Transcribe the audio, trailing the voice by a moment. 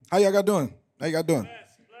How y'all doing? How y'all doing?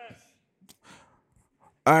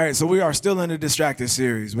 All right, so we are still in the Distracted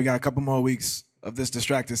series. We got a couple more weeks of this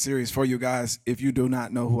Distracted series for you guys. If you do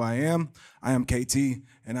not know who I am KT,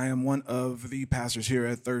 and I am one of the pastors here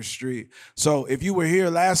at Third Street. So if you were here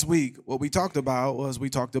last week, what we talked about was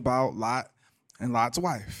Lot and Lot's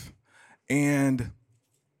wife. And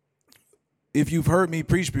if you've heard me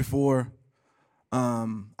preach before,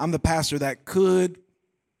 I'm the pastor that could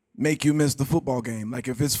make you miss the football game. Like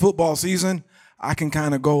if it's football season, I can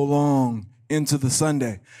kind of go along into the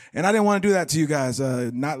Sunday. And I didn't want to do that to you guys,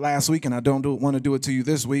 not last week, and I don't want to do it to you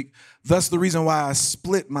this week. Thus the reason why I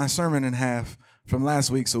split my sermon in half from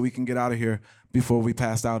last week so we can get out of here before we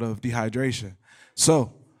passed out of dehydration.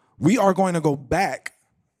 So we are going to go back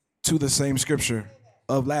to the same scripture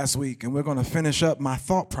of last week, and we're going to finish up my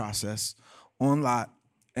thought process on Lot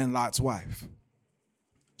and Lot's wife.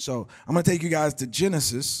 So I'm going to take you guys to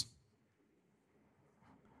Genesis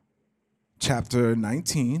chapter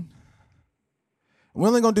 19. We're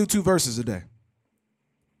only going to do 2 verses a day,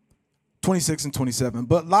 26 and 27.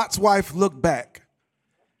 But Lot's wife looked back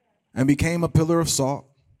and became a pillar of salt.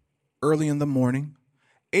 Early in the morning,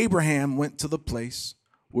 Abraham went to the place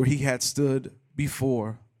where he had stood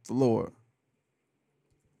before the Lord.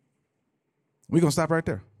 We're going to stop right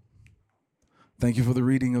there. Thank you for the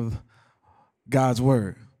reading of God's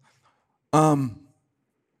word. I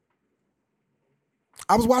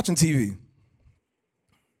was watching TV,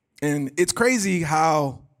 and it's crazy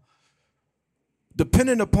how,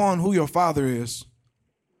 depending upon who your father is,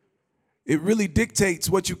 it really dictates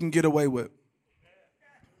what you can get away with.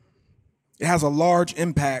 It has a large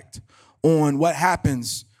impact on what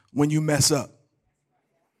happens when you mess up.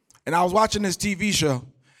 And I was watching this TV show,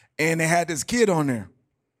 and they had this kid on there.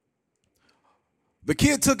 The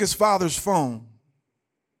kid took his father's phone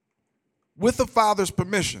with the father's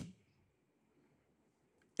permission,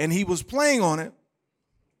 and he was playing on it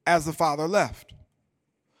as the father left.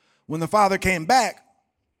 When the father came back,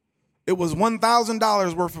 it was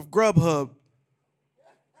 $1,000 worth of Grubhub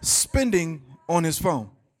spending on his phone.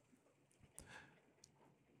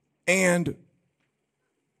 And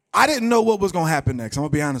I didn't know what was going to happen next. I'm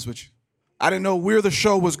going to be honest with you. I didn't know where the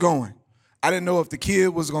show was going. I didn't know if the kid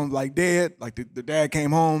was going to dead, like the dad came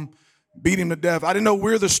home, beat him to death. I didn't know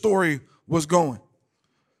where the story was going.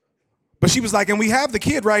 But she was like, and we have the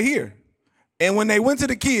kid right here. And when they went to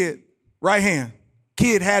the kid, right hand,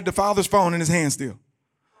 kid had the father's phone in his hand still.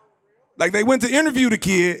 Like they went to interview the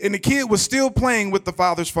kid, and the kid was still playing with the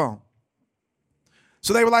father's phone.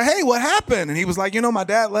 So they were like, hey, what happened? And he was like, my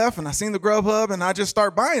dad left, and I seen the Grubhub, and I just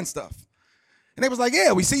start buying stuff. And they was like,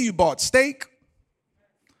 yeah, we see you bought steak.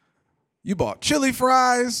 You bought chili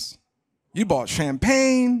fries. You bought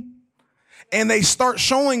champagne. And they start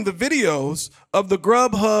showing the videos of the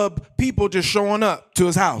Grubhub people just showing up to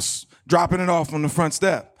his house, dropping it off on the front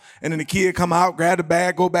step. And then the kid come out, grab the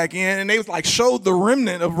bag, go back in. And they was like showed the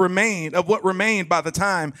remnant of what remained by the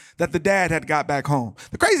time that the dad had got back home.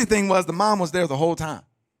 The crazy thing was the mom was there the whole time.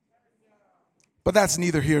 But that's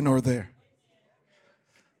neither here nor there.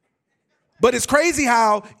 But it's crazy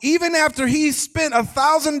how even after he spent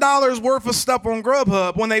 $1,000 worth of stuff on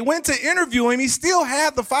Grubhub, when they went to interview him, he still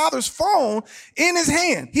had the father's phone in his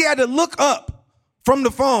hand. He had to look up from the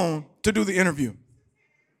phone to do the interview.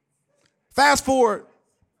 Fast forward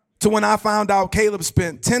to when I found out Caleb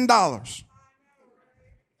spent $10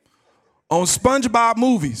 on SpongeBob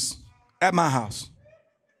movies at my house.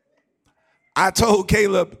 I told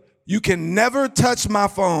Caleb, you can never touch my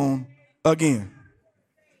phone again.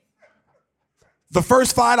 The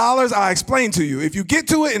first $5 I explained to you. If you get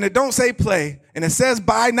to it and it don't say play and it says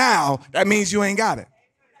buy now, that means you ain't got it.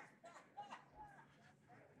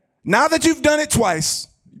 Now that you've done it twice,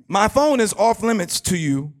 my phone is off limits to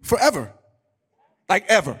you forever. Like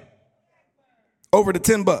ever. Over the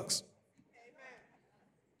 $10.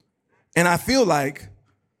 And I feel like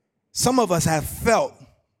some of us have felt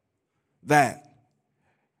that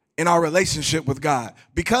in our relationship with God.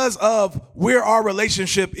 Because of where our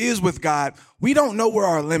relationship is with God, we don't know where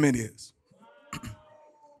our limit is.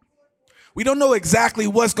 We don't know exactly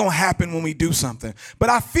what's going to happen when we do something. But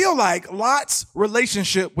I feel like Lot's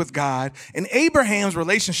relationship with God and Abraham's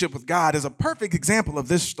relationship with God is a perfect example of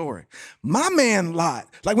this story. My man Lot,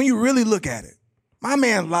 like when you really look at it, my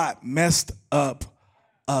man Lot messed up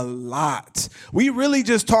a lot. We really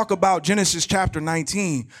just talk about Genesis chapter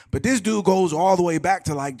 19, but this dude goes all the way back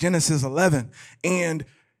to like Genesis 11. And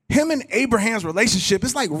him and Abraham's relationship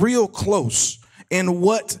is like real close in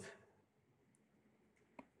what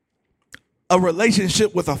a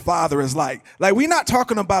relationship with a father is like. Like, we're not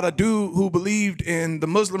talking about a dude who believed in the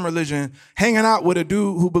Muslim religion hanging out with a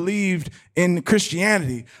dude who believed in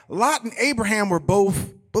Christianity. Lot and Abraham were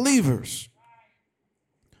both believers.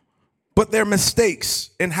 But their mistakes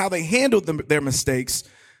and how they handled their mistakes,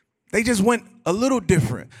 they just went a little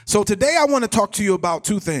different. So today I want to talk to you about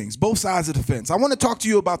two things, both sides of the fence. I want to talk to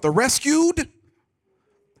you about the rescued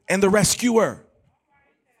and the rescuer.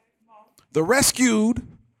 The rescued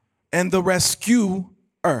and the rescuer.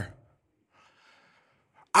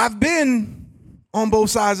 I've been on both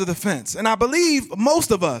sides of the fence, and I believe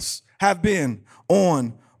most of us have been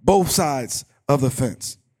on both sides of the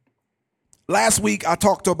fence. Last week, I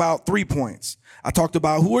talked about 3 points. I talked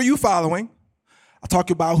about who are you following? I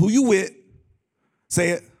talked about who you with. Say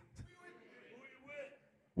it.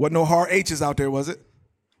 Wasn't no hard H's out there, was it?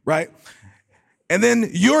 Right? And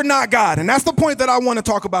then you're not God. And that's the point that I want to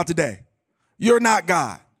talk about today. You're not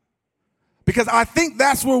God. Because I think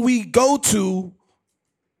that's where we go to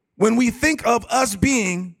when we think of us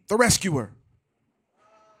being the rescuer.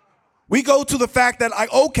 We go to the fact that,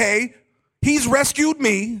 like, okay, he's rescued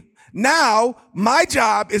me. Now, my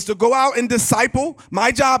job is to go out and disciple.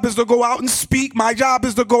 My job is to go out and speak. My job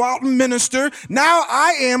is to go out and minister. Now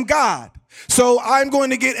I am God. So I'm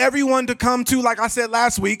going to get everyone to come to, like I said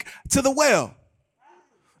last week, to the well.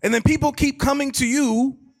 And then people keep coming to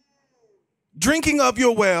you, drinking of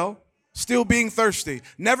your well, still being thirsty,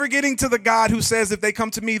 never getting to the God who says if they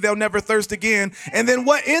come to me, they'll never thirst again. And then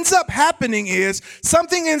what ends up happening is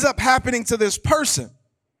something ends up happening to this person.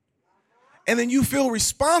 And then you feel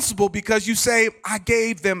responsible because you say, I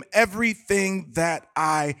gave them everything that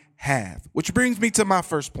I have. Which brings me to my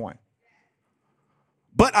first point.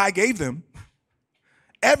 But I gave them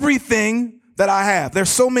everything that I have. There's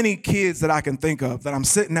so many kids that I can think of that I'm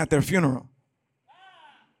sitting at their funeral.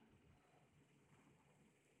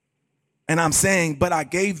 And I'm saying, but I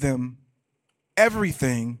gave them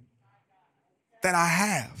everything that I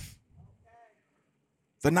have.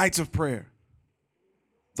 The nights of prayer.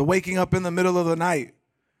 The waking up in the middle of the night.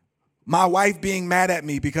 My wife being mad at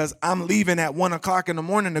me because I'm leaving at 1 o'clock in the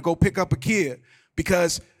morning to go pick up a kid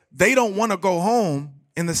because they don't want to go home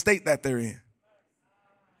in the state that they're in.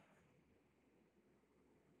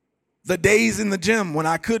 The days in the gym when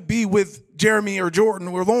I could be with Jeremy or Jordan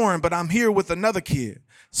or Lauren, but I'm here with another kid,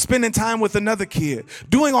 spending time with another kid,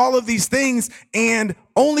 doing all of these things, and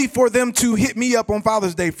only for them to hit me up on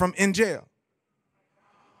Father's Day from in jail.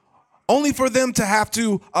 Only for them to have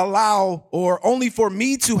to allow, or only for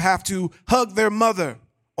me to have to hug their mother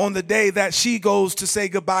on the day that she goes to say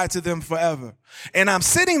goodbye to them forever. And I'm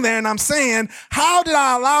sitting there and I'm saying, how did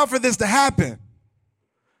I allow for this to happen?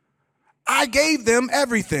 I gave them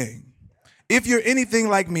everything. If you're anything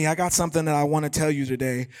like me, I got something that I want to tell you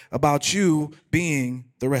today about you being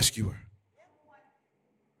the rescuer.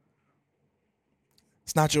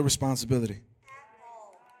 It's not your responsibility.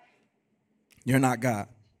 You're not God.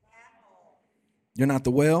 You're not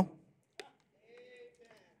the well.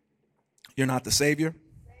 You're not the Savior.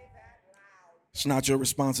 It's not your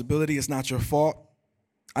responsibility. It's not your fault.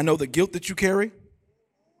 I know the guilt that you carry,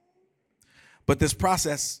 but this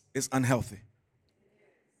process is unhealthy.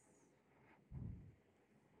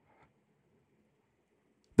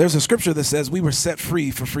 There's a scripture that says we were set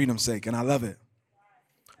free for freedom's sake, and I love it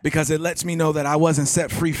because it lets me know that I wasn't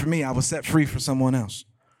set free for me. I was set free for someone else.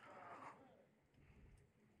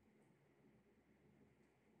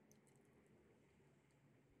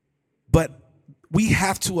 But we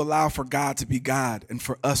have to allow for God to be God and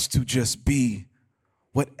for us to just be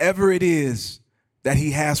whatever it is that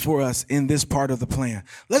he has for us in this part of the plan.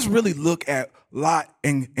 Let's really look at Lot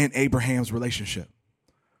and Abraham's relationship,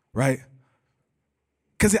 right?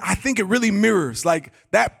 Because I think it really mirrors, like,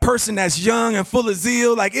 that person that's young and full of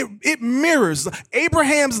zeal, like it mirrors.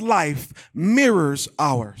 Abraham's life mirrors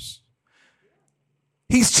ours.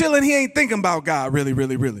 He's chilling. He ain't thinking about God really,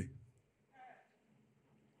 really, really.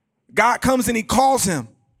 God comes and he calls him.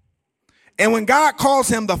 And when God calls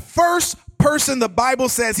him, the first person the Bible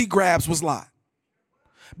says he grabs was Lot.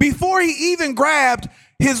 Before he even grabbed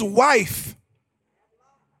his wife,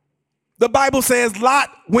 the Bible says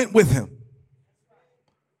Lot went with him.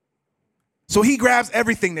 So he grabs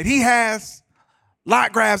everything that he has.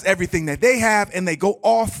 Lot grabs everything that they have, and they go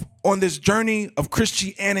off on this journey of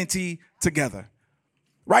Christianity together.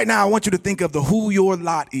 Right now, I want you to think of who your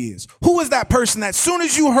Lot is. Who is that person that as soon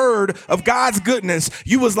as you heard of God's goodness,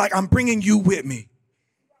 you was like, I'm bringing you with me.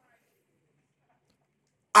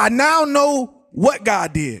 I now know what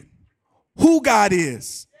God did, who God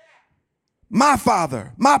is, my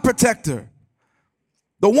Father, my protector,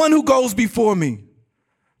 the one who goes before me,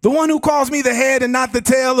 The one who calls me the head and not the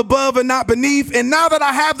tail, above and not beneath. And now that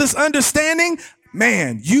I have this understanding,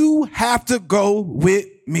 man, you have to go with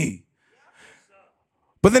me.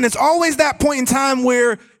 But then it's always that point in time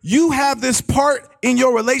where you have this part in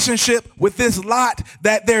your relationship with this Lot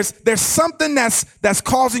that there's something that's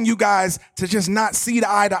causing you guys to just not see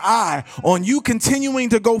eye to eye on you continuing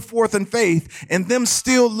to go forth in faith and them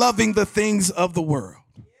still loving the things of the world.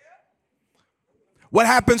 What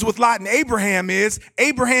happens with Lot and Abraham is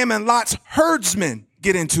Abraham and Lot's herdsmen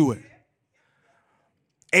get into it.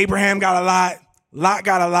 Abraham got a lot. Lot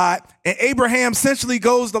got a lot, and Abraham essentially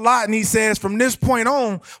goes to Lot and he says, from this point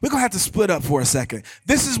on, we're going to have to split up for a second.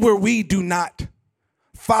 This is where we do not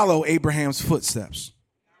follow Abraham's footsteps.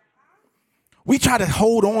 We try to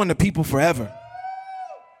hold on to people forever.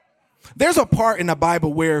 There's a part in the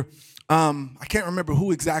Bible where, I can't remember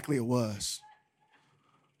who exactly it was.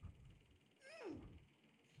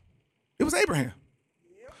 It was Abraham.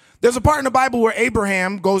 There's a part in the Bible where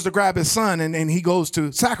Abraham goes to grab his son and he goes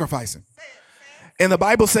to sacrifice him. And the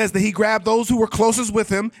Bible says that he grabbed those who were closest with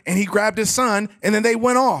him and he grabbed his son and then they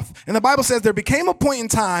went off. And the Bible says there became a point in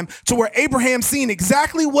time to where Abraham seen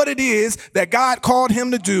exactly what it is that God called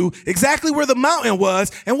him to do, exactly where the mountain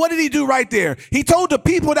was. And what did he do right there? He told the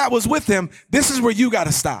people that was with him, this is where you got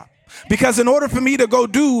to stop. Because in order for me to go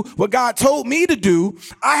do what God told me to do,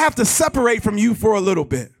 I have to separate from you for a little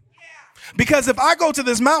bit. Because if I go to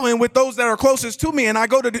this mountain with those that are closest to me and I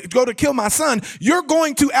go to kill my son, you're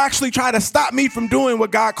going to actually try to stop me from doing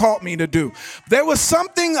what God called me to do. There was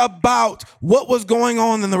something about what was going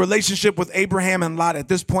on in the relationship with Abraham and Lot at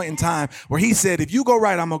this point in time where he said, if you go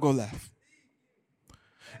right, I'm going to go left.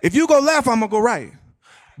 If you go left, I'm going to go right.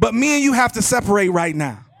 But me and you have to separate right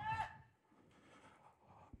now.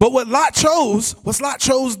 But what Lot chose was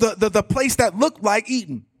the place that looked like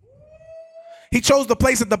Eden. He chose the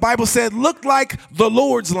place that the Bible said looked like the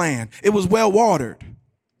Lord's land. It was well watered,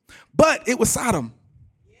 but it was Sodom.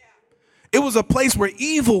 It was a place where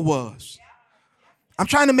evil was. I'm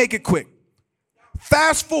trying to make it quick.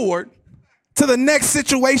 Fast forward to the next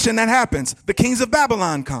situation that happens. The kings of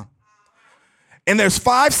Babylon come. And there's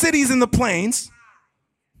 5 cities in the plains.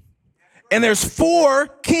 And there's 4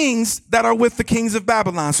 kings that are with the kings of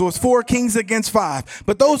Babylon. So it's 4 kings against 5.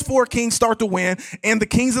 But those 4 kings start to win. And the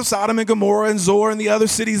kings of Sodom and Gomorrah and Zoar and the other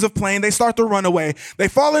cities of plain, they start to run away. They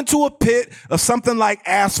fall into a pit of something like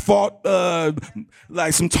asphalt,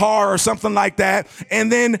 like some tar or something like that. And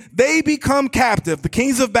then they become captive. The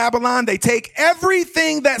kings of Babylon, they take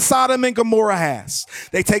everything that Sodom and Gomorrah has.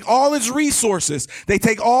 They take all its resources. They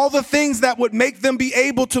take all the things that would make them be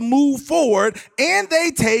able to move forward. And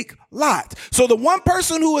they take Lot. So the one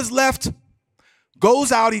person who is left goes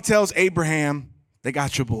out. He tells Abraham, they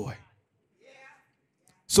got your boy.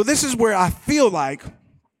 So this is where I feel like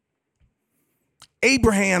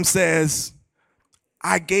Abraham says,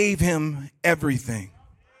 I gave him everything.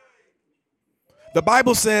 The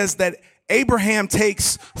Bible says that Abraham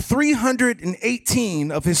takes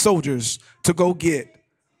 318 of his soldiers to go get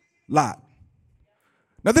Lot.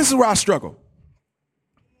 Now this is where I struggle.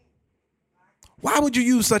 Why would you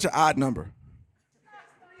use such an odd number?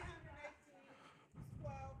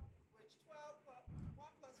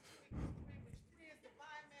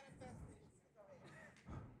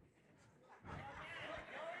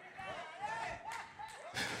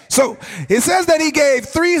 So it says that he gave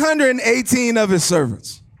 318 of his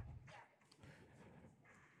servants.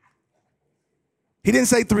 He didn't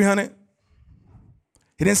say 300.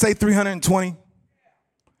 He didn't say 320.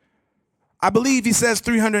 I believe he says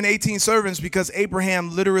 318 servants because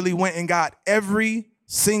Abraham literally went and got every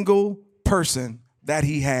single person that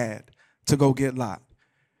he had to go get Lot.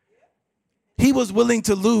 He was willing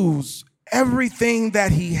to lose everything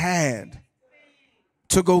that he had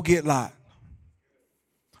to go get Lot.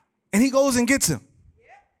 And he goes and gets him.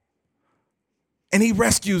 And he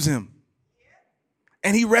rescues him.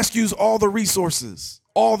 And he rescues all the resources,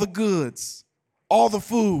 all the goods, all the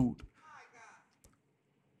food.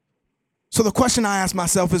 So the question I ask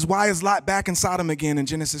myself is, why is Lot back in Sodom again in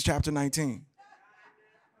Genesis chapter 19?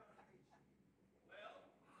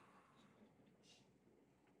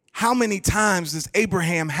 How many times does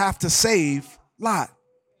Abraham have to save Lot?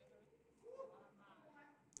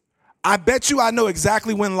 I bet you I know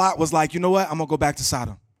exactly when Lot was like, you know what, I'm going to go back to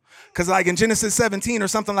Sodom. Because like in Genesis 17 or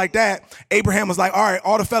something like that, Abraham was like, all right,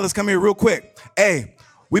 all the fellas come here real quick. Hey,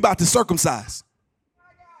 we about to circumcise.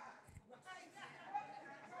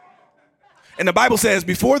 And the Bible says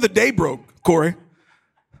before the day broke, Corey,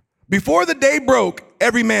 before the day broke,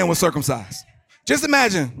 every man was circumcised. Just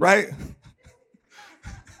imagine, right?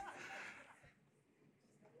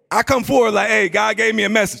 I come forward like, hey, God gave me a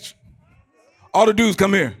message. All the dudes,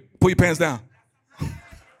 come here. Pull your pants down.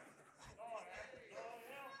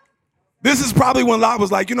 This is probably when Lot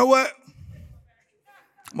was like, you know what?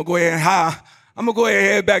 I'm going to go ahead and I'm going to go ahead and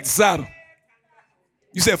head back to Sodom.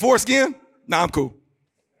 You said foreskin? Nah, I'm cool.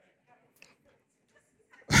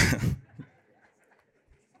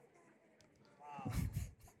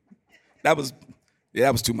 That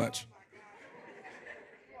was too much.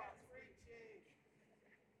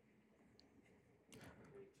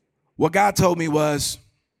 What God told me was,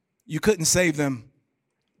 you couldn't save them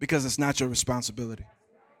because it's not your responsibility.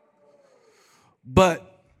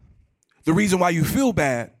 But the reason why you feel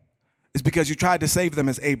bad is because you tried to save them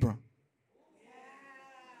as Abram.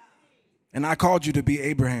 And I called you to be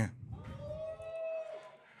Abraham.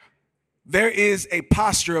 There is a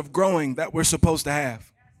posture of growing that we're supposed to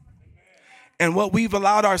have. And what we've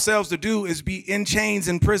allowed ourselves to do is be in chains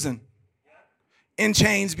in prison, in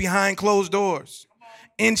chains behind closed doors,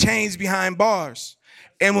 in chains behind bars.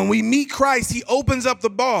 And when we meet Christ, he opens up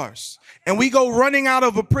the bars and we go running out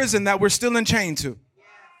of a prison that we're still in chain to.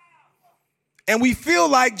 And we feel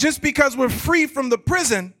like just because we're free from the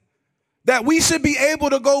prison, that we should be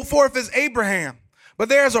able to go forth as Abraham. But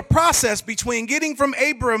there's a process between getting from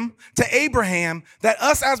Abram to Abraham that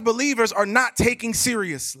us as believers are not taking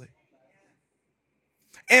seriously.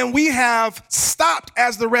 And we have stopped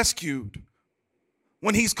as the rescued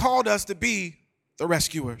when he's called us to be the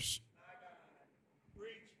rescuers.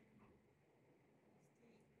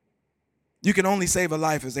 You can only save a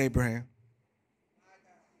life as Abraham.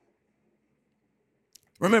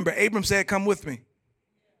 Remember, Abram said, come with me.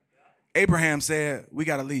 Abraham said, we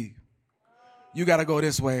got to leave. You got to go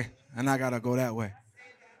this way, and I got to go that way.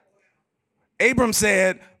 Abram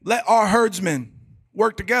said, let our herdsmen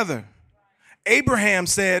work together. Abraham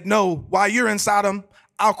said, no, while you're in Sodom,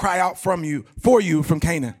 I'll cry out for you from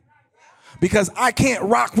Canaan. Because I can't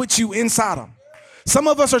rock with you in Sodom. Some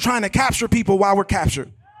of us are trying to capture people while we're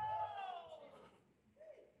captured.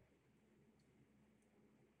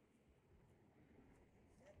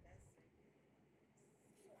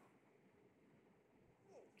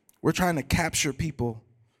 We're trying to capture people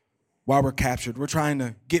while we're captured. We're trying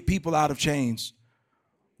to get people out of chains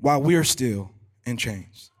while we're still in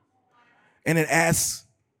chains. And it asks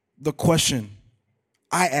the question,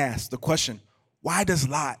 I ask the question, why does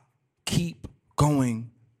Lot keep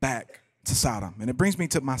going back to Sodom? And it brings me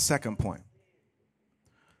to my second point.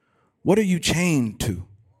 What are you chained to?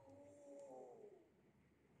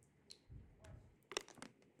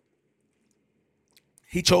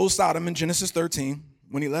 He chose Sodom in Genesis 13.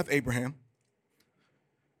 When he left Abraham,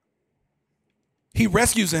 he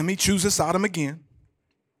rescues him. He chooses Sodom again.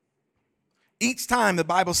 Each time the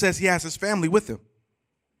Bible says he has his family with him.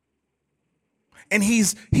 And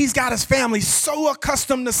he's got his family so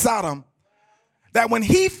accustomed to Sodom that when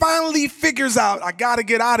he finally figures out, I got to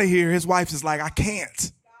get out of here, his wife is like, I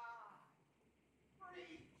can't.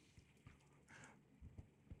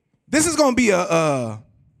 This is going to be a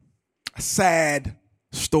sad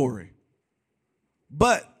story.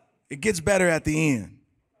 But it gets better at the end.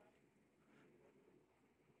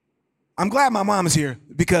 I'm glad my mom is here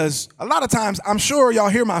because a lot of times I'm sure y'all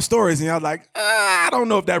hear my stories and y'all like, I don't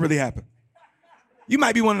know if that really happened. You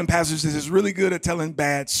might be one of them pastors that is really good at telling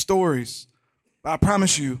bad stories. But I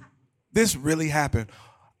promise you, this really happened.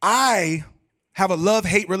 I have a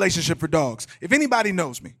love-hate relationship for dogs. If anybody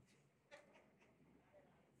knows me,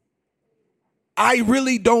 I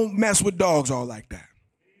really don't mess with dogs all like that.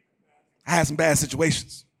 I had some bad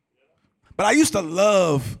situations. But I used to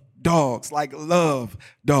love dogs, like love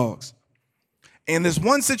dogs. And this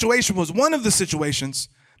one situation was one of the situations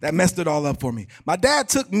that messed it all up for me. My dad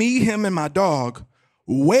took me, him, and my dog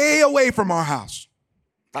way away from our house.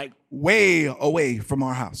 Like way away from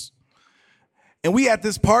our house. And we at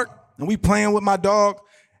this park, and we playing with my dog.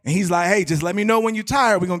 And he's like, hey, just let me know when you're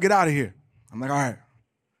tired. We're going to get out of here. I'm like, all right.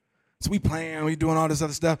 So we playing, we doing all this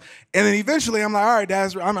other stuff. And then eventually I'm like, all right,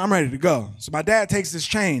 Dad, I'm ready to go. So my dad takes this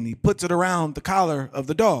chain, he puts it around the collar of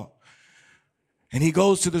the dog. And he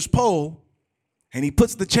goes to this pole and he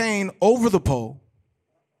puts the chain over the pole.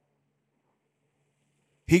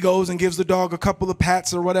 He goes and gives the dog a couple of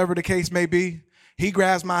pats or whatever the case may be. He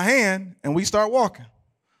grabs my hand and we start walking.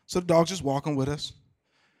 So the dog's just walking with us.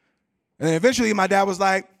 And then eventually my dad was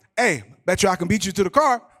like, hey, bet you I can beat you to the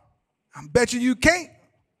car. I bet you can't.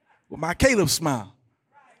 With my Caleb smile.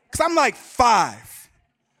 Because I'm like 5,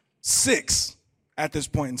 6 at this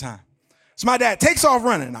point in time. So my dad takes off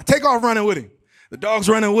running. I take off running with him. The dog's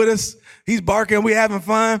running with us. He's barking. We having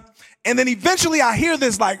fun. And then eventually I hear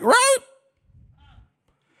this like, right?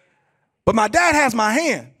 But my dad has my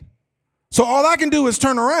hand. So all I can do is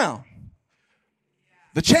turn around.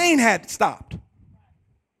 The chain had stopped.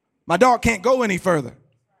 My dog can't go any further.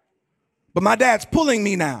 But my dad's pulling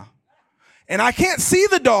me now. And I can't see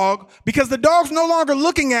the dog because the dog's no longer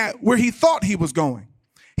looking at where he thought he was going.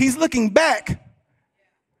 He's looking back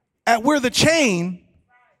at where the chain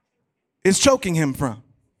is choking him from.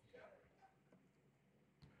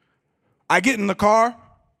 I get in the car,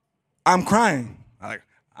 I'm crying.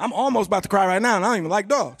 I'm almost about to cry right now, and I don't even like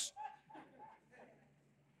dogs.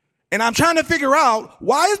 And I'm trying to figure out,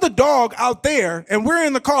 why is the dog out there and we're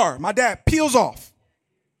in the car? My dad peels off.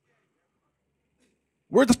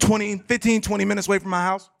 We're 15, 20 minutes away from my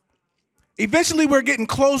house. Eventually, we're getting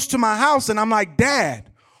close to my house, and I'm like, Dad,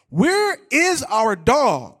 where is our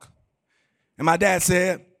dog? And my dad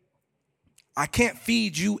said, I can't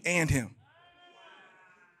feed you and him.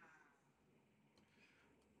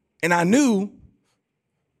 And I knew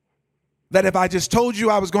that if I just told you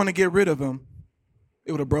I was going to get rid of him,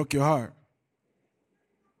 it would have broke your heart.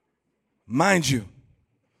 Mind you,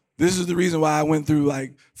 this is the reason why I went through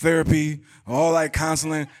like therapy, all like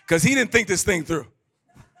counseling, because he didn't think this thing through.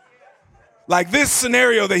 Like this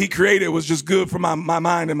scenario that he created was just good for my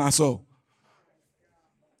mind and my soul.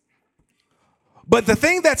 But the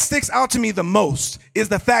thing that sticks out to me the most is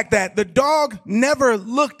the fact that the dog never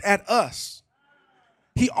looked at us.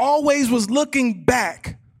 He always was looking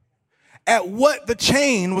back at what the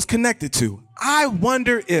chain was connected to. I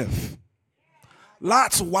wonder if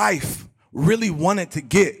Lot's wife really wanted to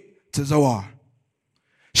get to Zoar.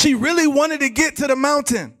 She really wanted to get to the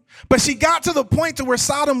mountain, but she got to the point to where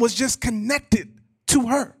Sodom was just connected to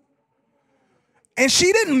her. And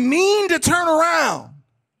she didn't mean to turn around.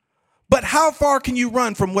 But how far can you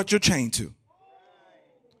run from what you're chained to?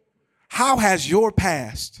 How has your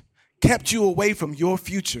past kept you away from your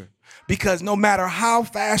future? Because no matter how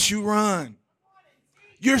fast you run,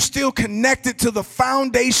 you're still connected to the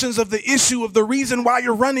foundations of the issue of the reason why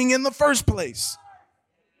you're running in the first place.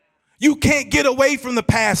 You can't get away from the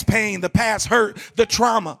past pain, the past hurt, the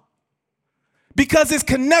trauma. Because it's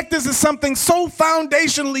connected to something so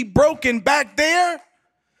foundationally broken back there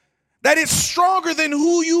that it's stronger than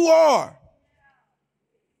who you are.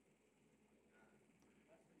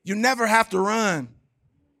 You never have to run.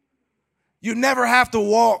 You never have to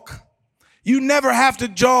walk. You never have to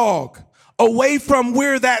jog away from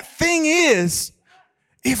where that thing is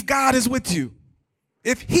if God is with you.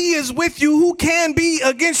 If he is with you, who can be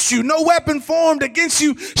against you? No weapon formed against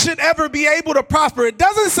you should ever be able to prosper. It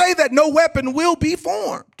doesn't say that no weapon will be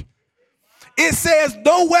formed. It says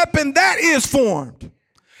no weapon that is formed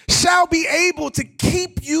shall be able to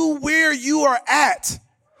keep you where you are at.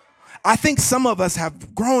 I think some of us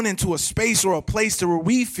have grown into a space or a place to where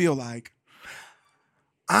we feel like,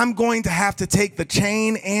 I'm going to have to take the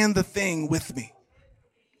chain and the thing with me.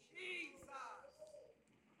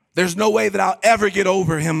 There's no way that I'll ever get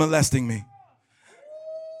over him molesting me.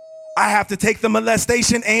 I have to take the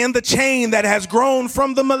molestation and the chain that has grown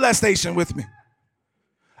from the molestation with me.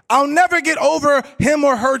 I'll never get over him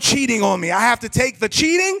or her cheating on me. I have to take the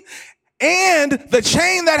cheating and the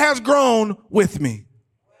chain that has grown with me.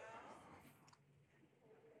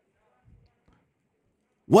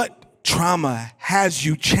 What trauma has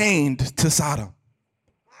you chained to Sodom?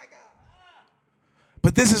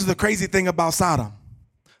 But this is the crazy thing about Sodom.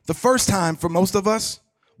 The first time for most of us,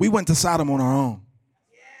 we went to Sodom on our own.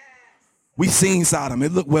 We seen Sodom.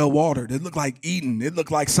 It looked well watered. It looked like Eden. It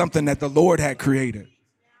looked like something that the Lord had created.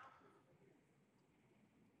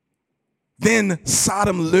 Then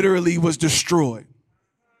Sodom literally was destroyed.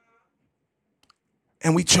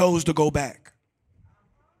 And we chose to go back.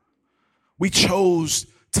 We chose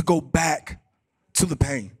to go back to the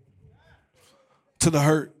pain, to the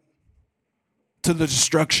hurt, to the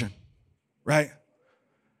destruction, right?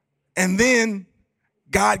 And then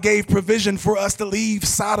God gave provision for us to leave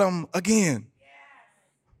Sodom again.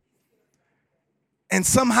 And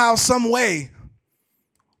somehow, some way,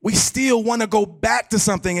 we still want to go back to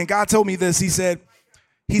something. And God told me this. He said,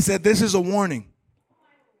 this is a warning.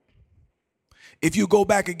 If you go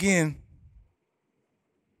back again,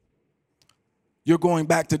 you're going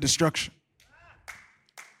back to destruction.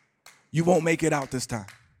 You won't make it out this time.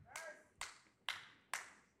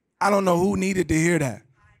 I don't know who needed to hear that.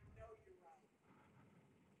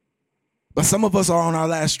 But some of us are on our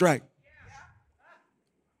last strike.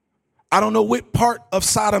 I don't know what part of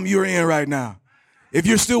Sodom you're in right now. If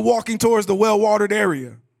you're still walking towards the well-watered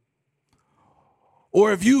area,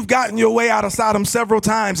 or if you've gotten your way out of Sodom several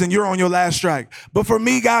times and you're on your last strike. But for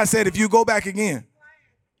me, God said, if you go back again,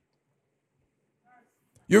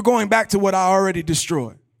 you're going back to what I already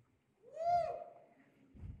destroyed.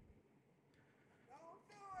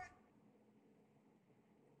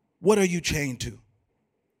 What are you chained to?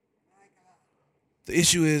 The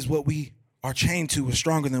issue is what we are chained to is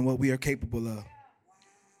stronger than what we are capable of.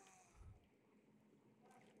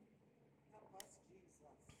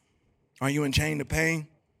 Are you enchained to pain?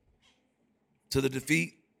 To the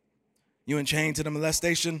defeat? You enchained to the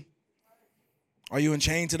molestation? Are you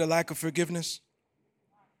enchained to the lack of forgiveness?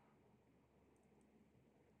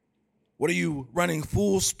 What are you running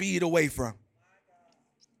full speed away from?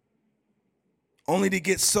 Only to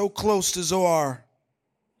get so close to Zoar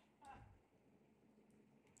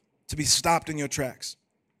to be stopped in your tracks.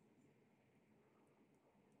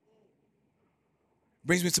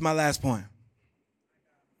 Brings me to my last point.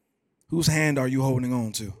 Whose hand are you holding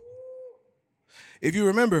on to? If you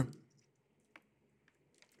remember,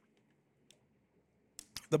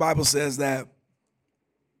 the Bible says that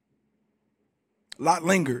Lot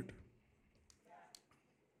lingered.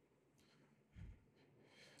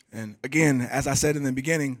 And again, as I said in the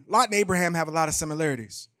beginning, Lot and Abraham have a lot of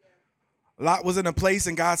similarities. Lot was in a place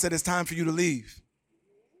and God said, it's time for you to leave.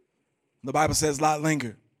 The Bible says Lot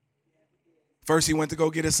lingered. First he went to go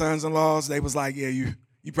get his sons-in-laws. They was like, yeah, you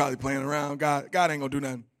probably playing around. God ain't gonna do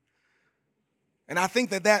nothing. And I think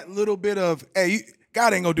that little bit of, hey,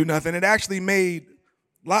 God ain't gonna do nothing, it actually made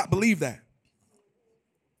Lot believe that.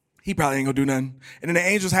 He probably ain't gonna do nothing. And then the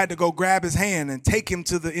angels had to go grab his hand and take him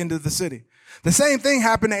to the end of the city. The same thing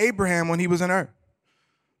happened to Abraham when he was in Ur.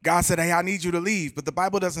 God said, hey, I need you to leave. But the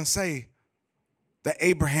Bible doesn't say that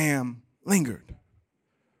Abraham lingered.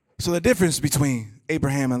 So the difference between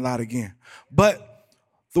Abraham and Lot again. But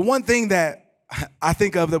the one thing that I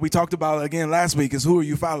think of that we talked about again last week is, who are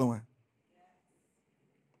you following?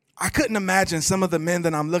 I couldn't imagine some of the men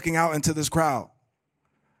that I'm looking out into this crowd.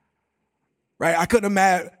 Right? I couldn't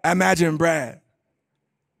imagine Brad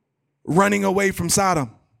running away from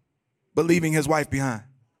Sodom, but leaving his wife behind.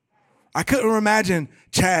 I couldn't imagine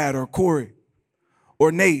Chad or Corey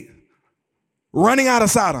or Nate running out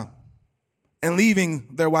of Sodom and leaving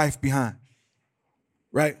their wife behind.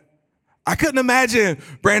 Right? I couldn't imagine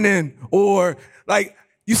Brandon or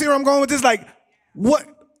you see where I'm going with this? What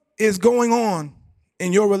is going on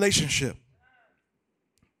in your relationship?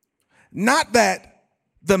 Not that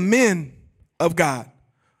the men of God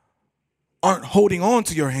aren't holding on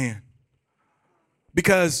to your hand.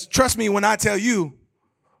 Because trust me when I tell you,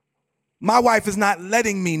 my wife is not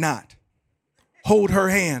letting me not hold her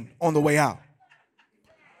hand on the way out.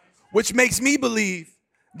 Which makes me believe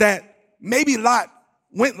that maybe Lot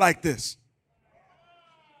went like this.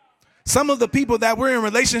 Some of the people that we're in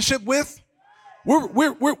relationship with,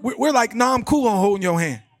 we're like, nah, I'm cool on holding your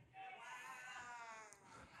hand.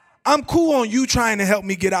 I'm cool on you trying to help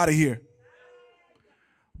me get out of here.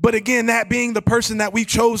 But again, that being the person that we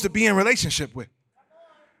chose to be in relationship with.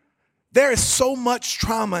 There is so much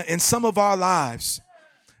trauma in some of our lives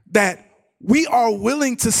that we are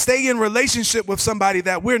willing to stay in relationship with somebody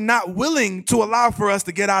that we're not willing to allow for us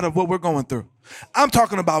to get out of what we're going through. I'm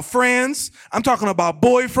talking about friends. I'm talking about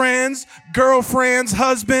boyfriends, girlfriends,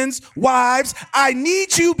 husbands, wives. I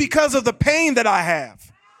need you because of the pain that I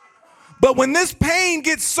have. But when this pain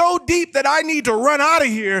gets so deep that I need to run out of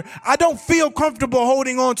here, I don't feel comfortable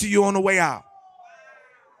holding on to you on the way out.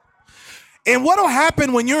 And what'll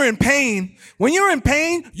happen when you're in pain? When you're in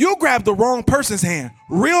pain, you'll grab the wrong person's hand.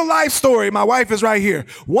 Real life story. My wife is right here.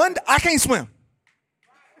 I can't swim.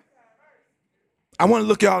 I want to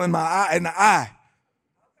look y'all in the eye.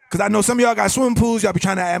 Because I know some of y'all got swimming pools. Y'all be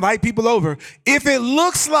trying to invite people over. If it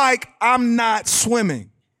looks like I'm not swimming,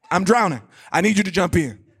 I'm drowning, I need you to jump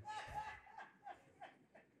in.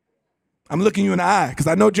 I'm looking you in the eye because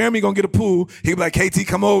I know Jeremy going to get a pool. He'll be like, KT,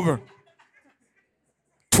 come over.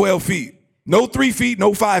 12 feet. No 3 feet,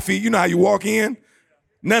 no 5 feet. You know how you walk in?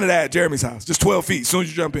 None of that at Jeremy's house. Just 12 feet as soon as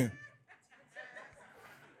you jump in.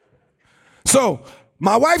 So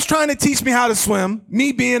my wife's trying to teach me how to swim.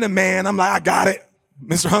 Me being a man, I'm like, I got it.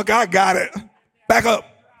 Mr. Hunk, I got it. Back up.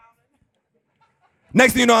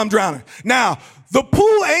 Next thing you know, I'm drowning. Now, the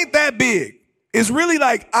pool ain't that big. It's really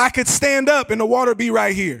like I could stand up and the water be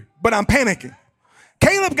right here, but I'm panicking.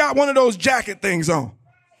 Caleb got one of those jacket things on.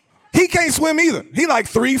 He can't swim either. He like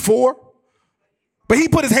 3, 4. But he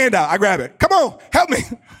put his hand out. I grab it. Come on, help me.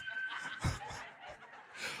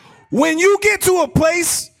 When you get to a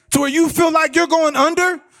place to where you feel like you're going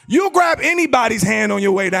under, you'll grab anybody's hand on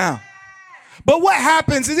your way down. But what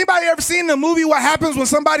happens? Has anybody ever seen in a movie what happens when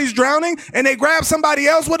somebody's drowning and they grab somebody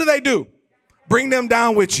else? What do? Bring them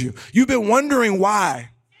down with you. You've been wondering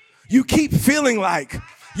why. You keep feeling like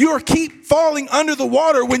you keep falling under the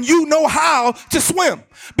water when you know how to swim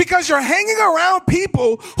because you're hanging around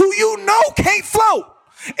people who you know can't float.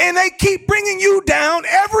 And they keep bringing you down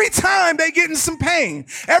every time they get in some pain,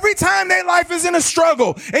 every time their life is in a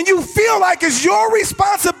struggle. And you feel like it's your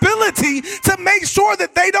responsibility to make sure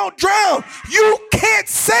that they don't drown. You can't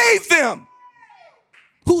save them.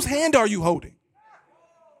 Whose hand are you holding?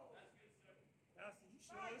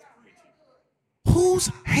 Whose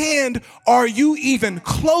hand are you even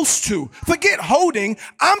close to? Forget holding.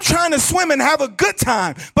 I'm trying to swim and have a good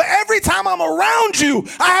time. But every time I'm around you,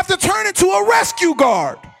 I have to turn into a rescue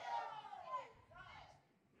guard.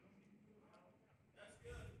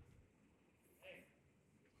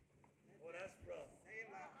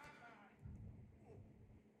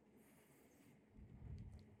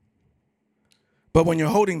 But when you're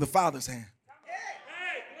holding the Father's hand,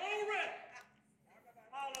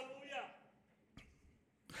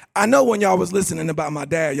 I know when y'all was listening about my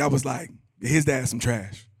dad, y'all was like, his dad's some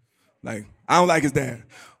trash. Like, I don't like his dad.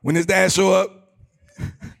 When his dad show up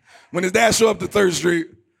to 3rd Street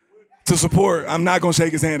to support, I'm not going to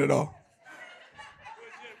shake his hand at all.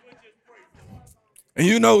 And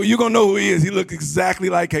you're going to know who he is. He looked exactly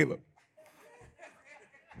like Caleb.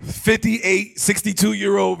 58,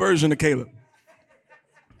 62-year-old version of Caleb.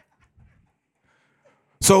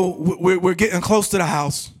 So we're getting close to the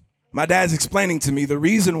house. My dad's explaining to me the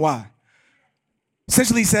reason why.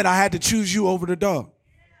 Essentially, he said, I had to choose you over the dog.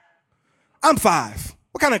 I'm 5.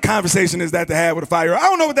 What kind of conversation is that to have with a 5-year-old? I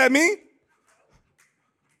don't know what that means.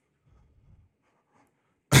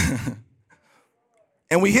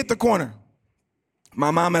 And we hit the corner.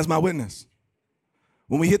 My mom as my witness.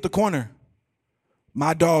 When we hit the corner,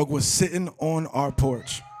 my dog was sitting on our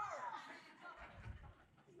porch.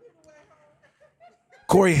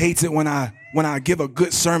 Corey hates it when I give a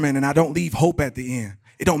good sermon and I don't leave hope at the end.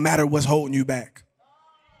 It don't matter what's holding you back.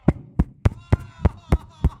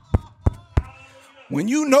 When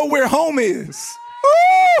you know where home is,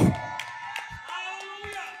 woo,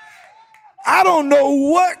 I don't know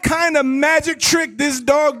what kind of magic trick this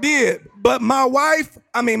dog did, but my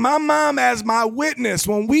mom as my witness,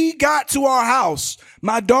 when we got to our house,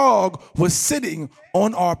 my dog was sitting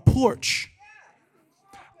on our porch.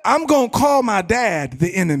 I'm going to call my dad the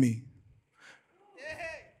enemy.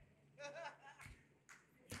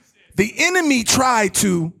 The enemy tried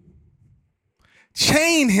to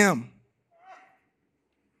chain him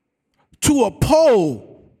to a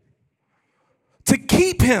pole to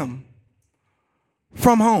keep him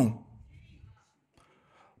from home.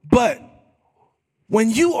 But when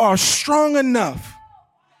you are strong enough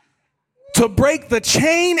to break the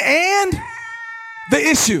chain and the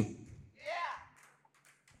issue,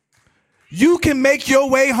 you can make your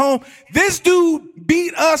way home. This dude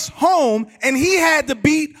beat us home, and he had to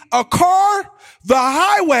beat a car, the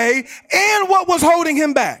highway, and what was holding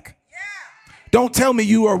him back. Yeah. Don't tell me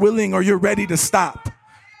you are willing or you're ready to stop.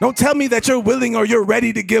 Don't tell me that you're willing or you're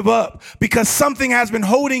ready to give up because something has been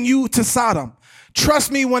holding you to Sodom.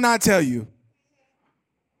 Trust me when I tell you,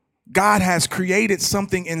 God has created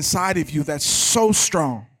something inside of you that's so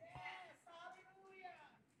strong,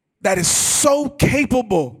 that is so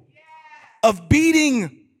capable of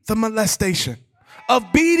beating the molestation,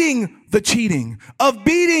 of beating the cheating, of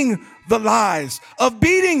beating the lies, of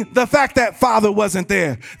beating the fact that father wasn't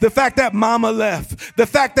there, the fact that mama left, the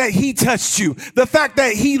fact that he touched you, the fact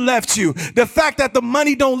that he left you, the fact that the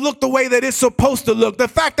money don't look the way that it's supposed to look, the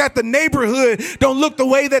fact that the neighborhood don't look the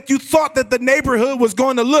way that you thought that the neighborhood was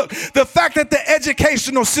going to look, the fact that the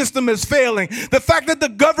educational system is failing, the fact that the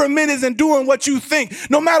government isn't doing what you think.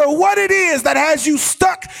 No matter what it is that has you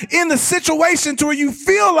stuck in the situation to where you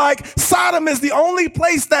feel like Sodom is the only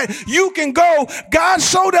place that you can go, God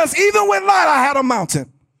showed us even when Lot, I had a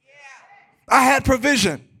mountain. I had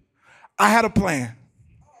provision. I had a plan.